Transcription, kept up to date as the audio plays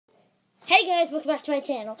Hey guys, welcome back to my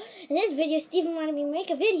channel. In this video, Steven wanted me to make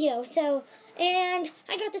a video, and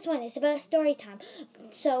I got this one. It's about story time.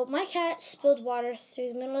 So, my cat spilled water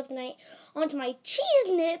through the middle of the night onto my cheese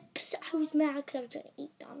nips. I was mad because I was going to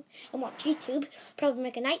eat them and watch YouTube. Probably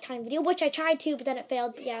make a nighttime video, which I tried to, but then it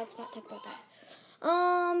failed. But yeah, let's not talk about that.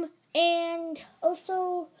 And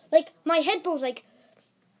also, my headphones,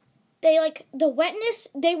 the wetness,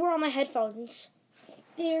 they were on my headphones.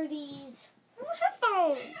 They're these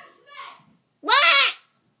headphones. What?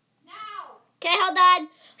 Now. Okay, hold on.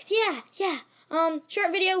 Yeah.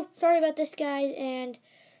 Short video. Sorry about this, guys. And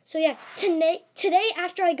so yeah, today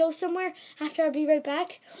after I go somewhere, after I'll be right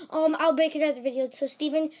back. I'll make another video. So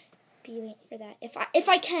Steven, be waiting for that. If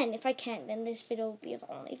I can, then this video will be the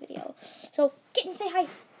only video. So get and say hi.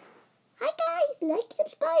 Hi guys, like,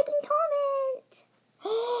 subscribe, and comment.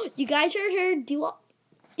 Oh, you guys heard her. Do all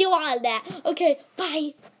that. Okay,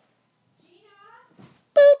 bye.